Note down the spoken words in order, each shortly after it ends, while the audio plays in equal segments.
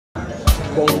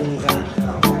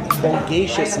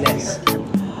bongaciousness.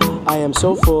 I am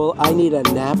so full. I need a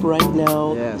nap right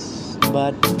now. Yes.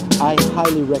 But I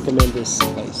highly recommend this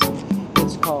place.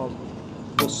 It's called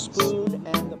The Spoon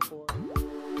and the Fork.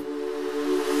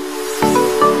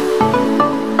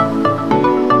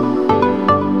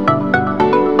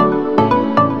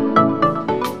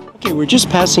 Okay, we're just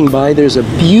passing by. There's a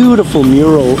beautiful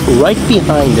mural right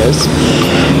behind us.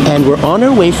 And we're on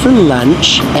our way for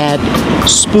lunch at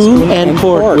Spoon and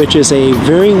Pork, which is a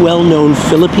very well-known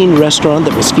Philippine restaurant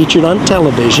that was featured on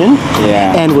television.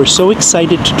 Yeah. And we're so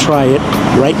excited to try it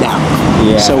right now.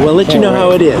 Yeah. So we'll let you know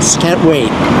how it is. Can't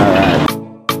wait. All right.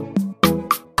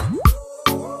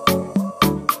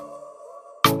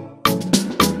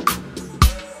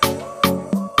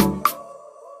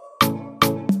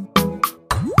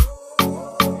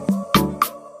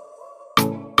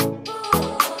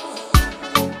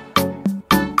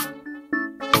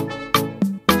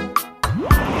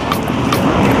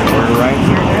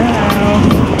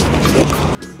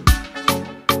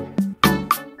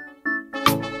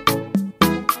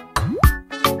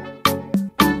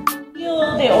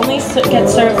 They only get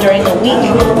served during the week.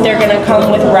 They're going to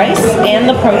come with rice and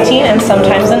the protein and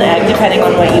sometimes an egg depending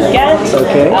on what you get.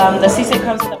 Okay. The sisig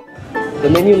comes with The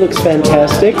menu looks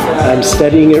fantastic. I'm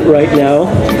studying it right now.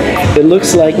 It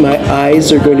looks like my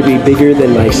eyes are going to be bigger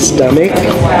than my stomach.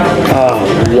 Oh,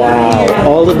 wow.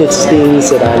 All of the things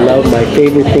that I love, my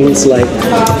favorite things like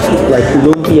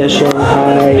lumpia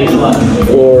Shanghai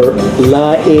or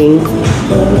laing,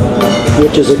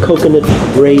 which is a coconut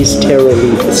braised taro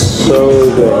leaf. It's so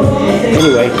good.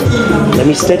 Anyway, let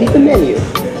me study the menu.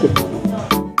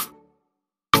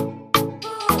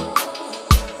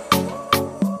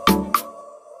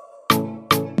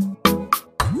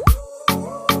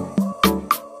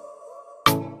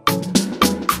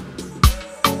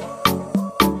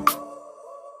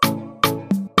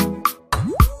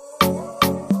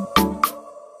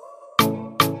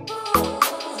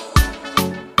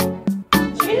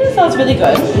 Sounds really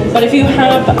good, but if you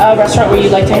have a restaurant where you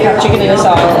like to have chicken in a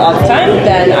salad all the time,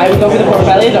 then I would go for the pork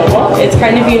belly adobo. It's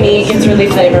kind of unique, it's really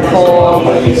flavorful.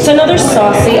 It's another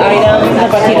saucy item. The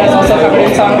patita is also covered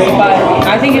in sauce, but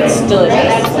I think it's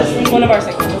delicious. It's one of our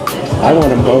signatures. I want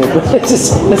them both.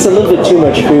 That's a little bit too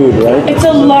much food, right? It's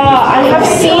a lot. I have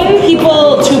seen two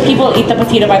people eat the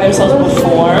patita by themselves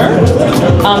before,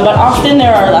 but often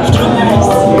there are leftovers,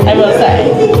 I will say.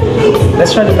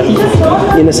 Let's try the patita.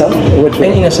 Inasal? Which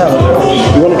one? Inasal.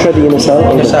 You want to try the inasal?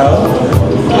 Inasal.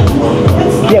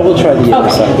 Yeah, we'll try the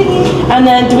inasal. Okay. And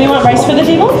then, do we want rice for the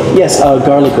table? Yes,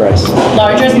 garlic rice.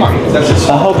 Large or small?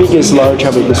 How big is large?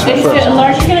 How big is small?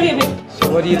 Large is going to be a bit...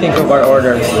 What do you think of our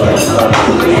order?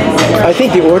 I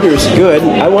think the order is good.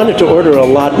 I wanted to order a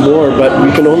lot more, but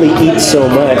we can only eat so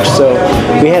much, so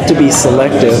we had to be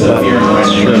selective. But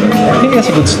That's true. I think that's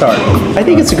a good start. I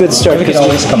think it's a good start. We can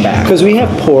always come back. Because we have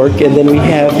pork, and then we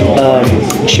have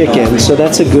chicken, so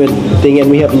that's a good thing, and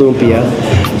we have lumpia.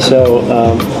 So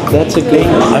that's a good.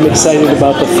 I'm excited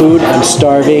about the food. I'm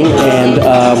starving, and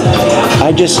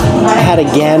I just had a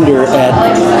gander at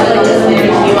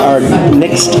our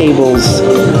next table's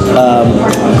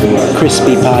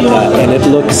crispy pata, and it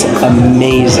looks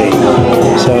amazing.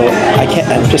 So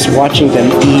I'm just watching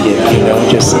them eat it, you know,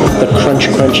 just the crunch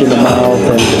in the mouth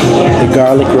and the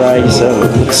garlic rice. Oh,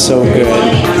 it looks so good.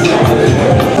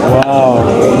 Wow.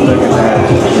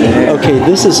 Okay,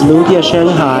 this is lumpia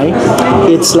Shanghai.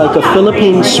 It's like a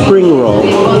Philippine spring roll.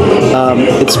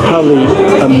 It's probably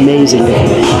amazing.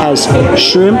 It has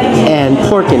shrimp and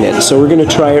pork in it. So we're going to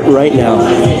try it right now.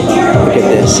 Look at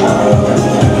this.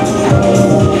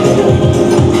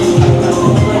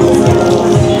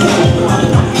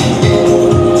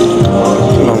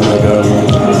 Oh my God.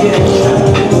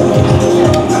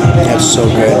 That's so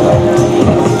good.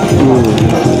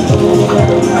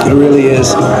 It really is.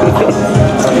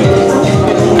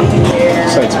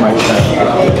 So it's my turn.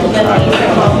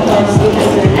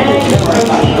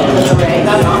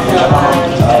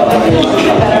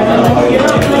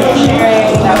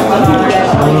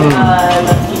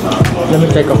 Let me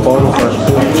take a photo first.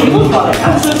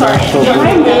 I'm so sorry.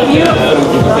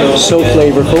 So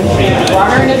flavorful.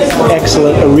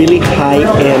 Excellent. A really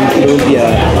high-end lumpia.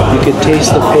 You could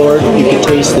taste the pork. You could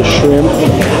taste the shrimp.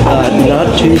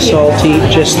 Not too salty.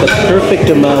 Just the perfect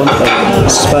amount of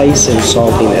spice and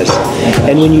saltiness.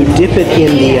 And when you dip it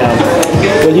in the...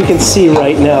 well, you can see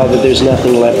right now that there's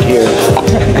nothing left here.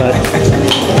 But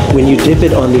when you dip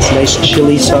it on this nice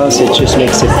chili sauce, it just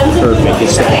makes it perfect.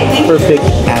 It's the perfect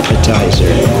appetizer.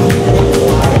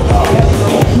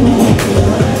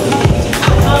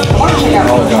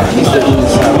 Oh God.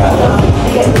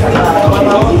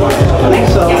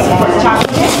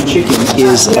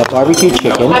 is a barbecue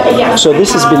chicken. So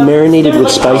this has been marinated with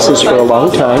spices for a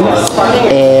long time,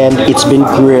 and it's been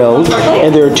grilled.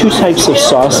 And there are two types of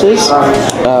sauces.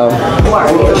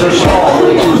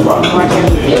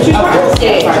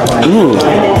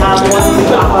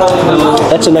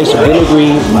 That's a nice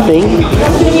vinegary thing.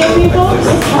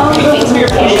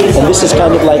 And this is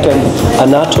kind of like an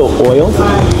annatto oil.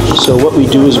 So what we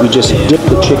do is we just dip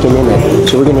the chicken in it.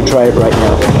 So we're going to try it right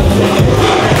now.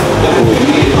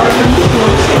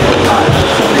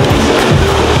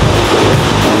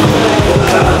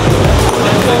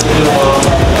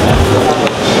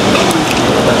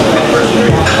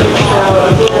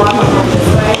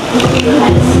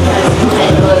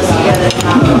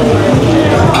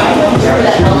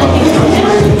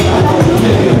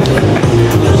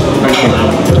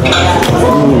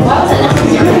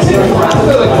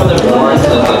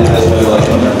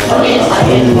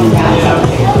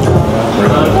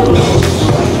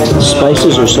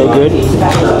 Spices are so good,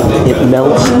 it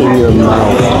melts in your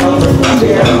mouth.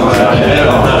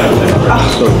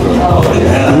 So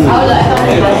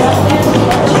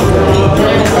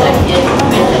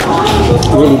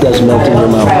really does melt in your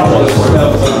mouth.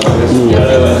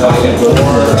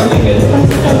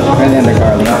 And then the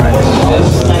garlic.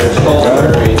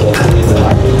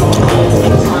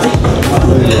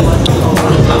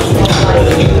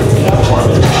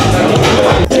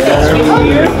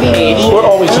 We're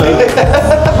always late.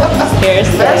 Here's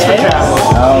this.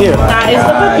 Here. That is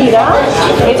the patita.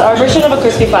 It's our version of a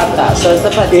crispy pata, so it's the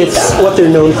patita. It's what they're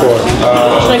known for.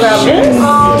 Should I grab this?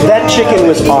 That chicken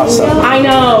was awesome. I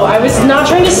know. I was not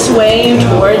trying to sway you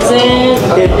towards it.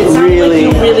 It really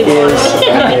like you really is.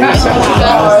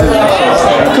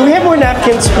 Can we have more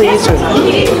napkins, please?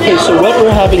 Okay, so what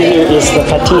we're having here is the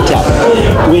patita,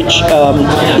 which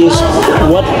is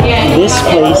what this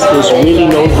place is really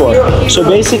known for. So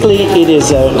basically, it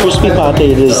is a crispy pata.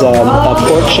 It is a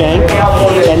pork shank,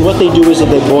 and what they do is that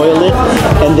they boil it,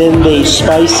 and then they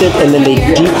spice it, and then they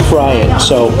deep fry it.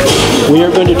 So we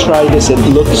are going to try this. It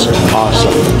looks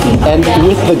awesome, and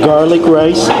with the garlic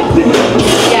rice,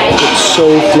 it's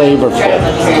so flavorful.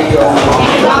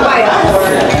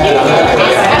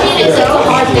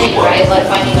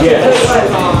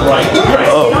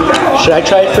 Oh, should I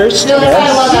try it first?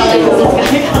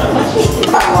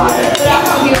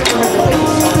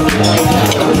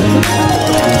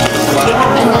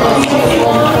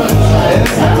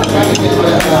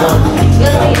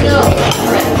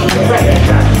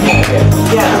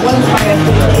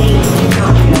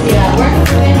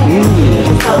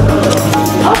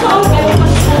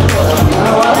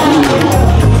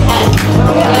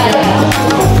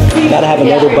 Gotta have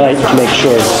another bite to make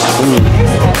sure.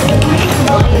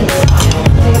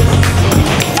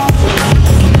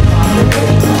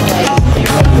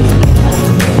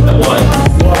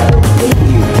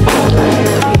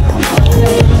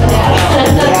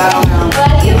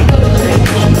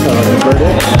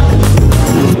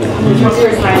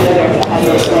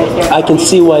 I can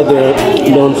see why they're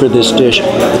known for this dish.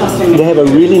 They have a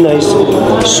really nice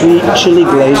sweet chili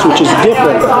glaze, which is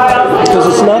different because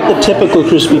it's not the typical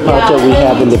crispy pata we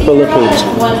have in the Philippines.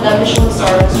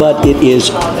 But it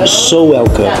is so well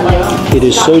cooked. It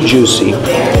is so juicy,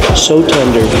 so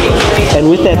tender. And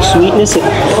with that sweetness, it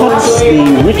cuts the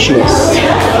richness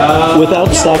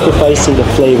without sacrificing the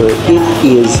flavor. It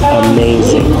is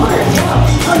amazing.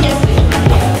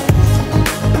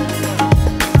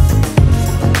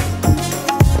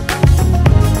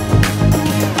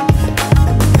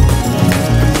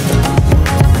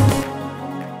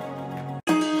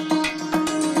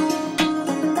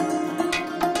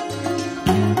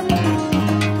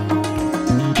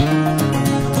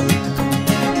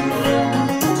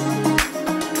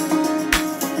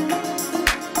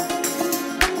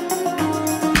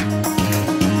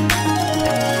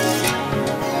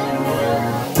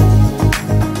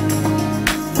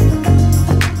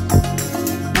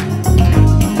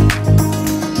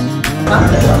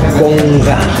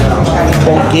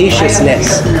 Bongaciousness.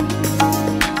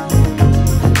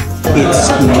 It's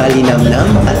malinamnam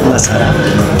at masarap.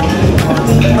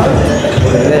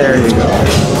 There you go.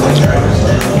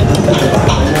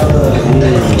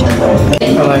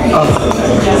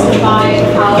 I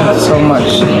like, so much.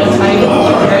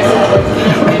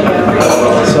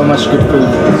 So much good food.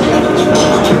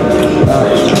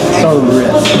 So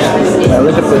rich. Now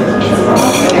look at this.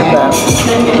 Look at that.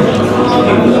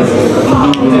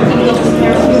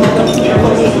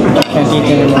 I can't eat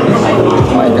anymore.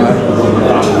 Oh my god.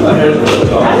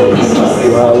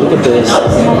 Wow, look at this.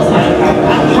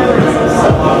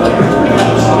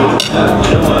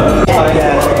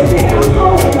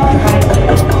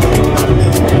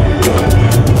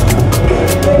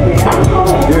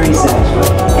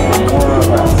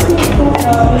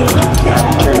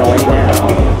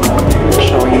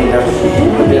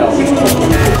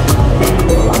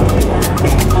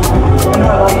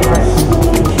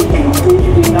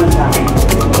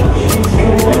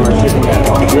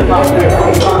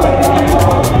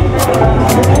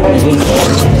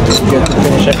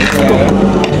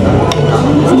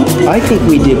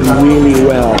 we did really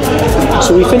well.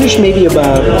 So we finished maybe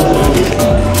about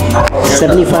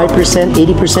 75%,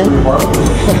 80%.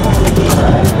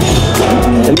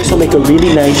 And this will make a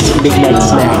really nice big night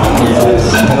snack.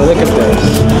 Yes. Now look at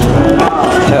this.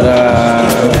 Ta-da!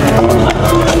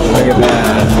 Look at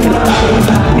that.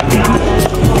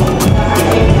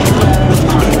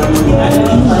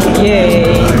 Yay!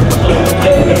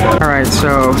 Alright,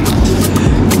 so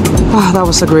that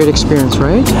was a great experience,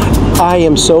 right? I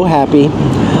am so happy.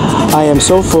 I am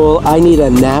so full. I need a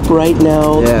nap right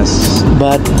now. Yes.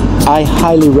 But I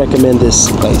highly recommend this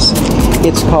place.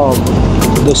 It's called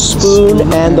The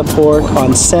Spoon and the Pork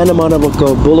on Santa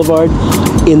Monica Boulevard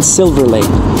in Silverlake.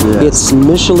 Yes. It's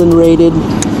Michelin rated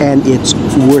and it's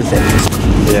worth it.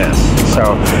 Yes.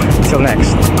 So, till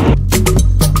next.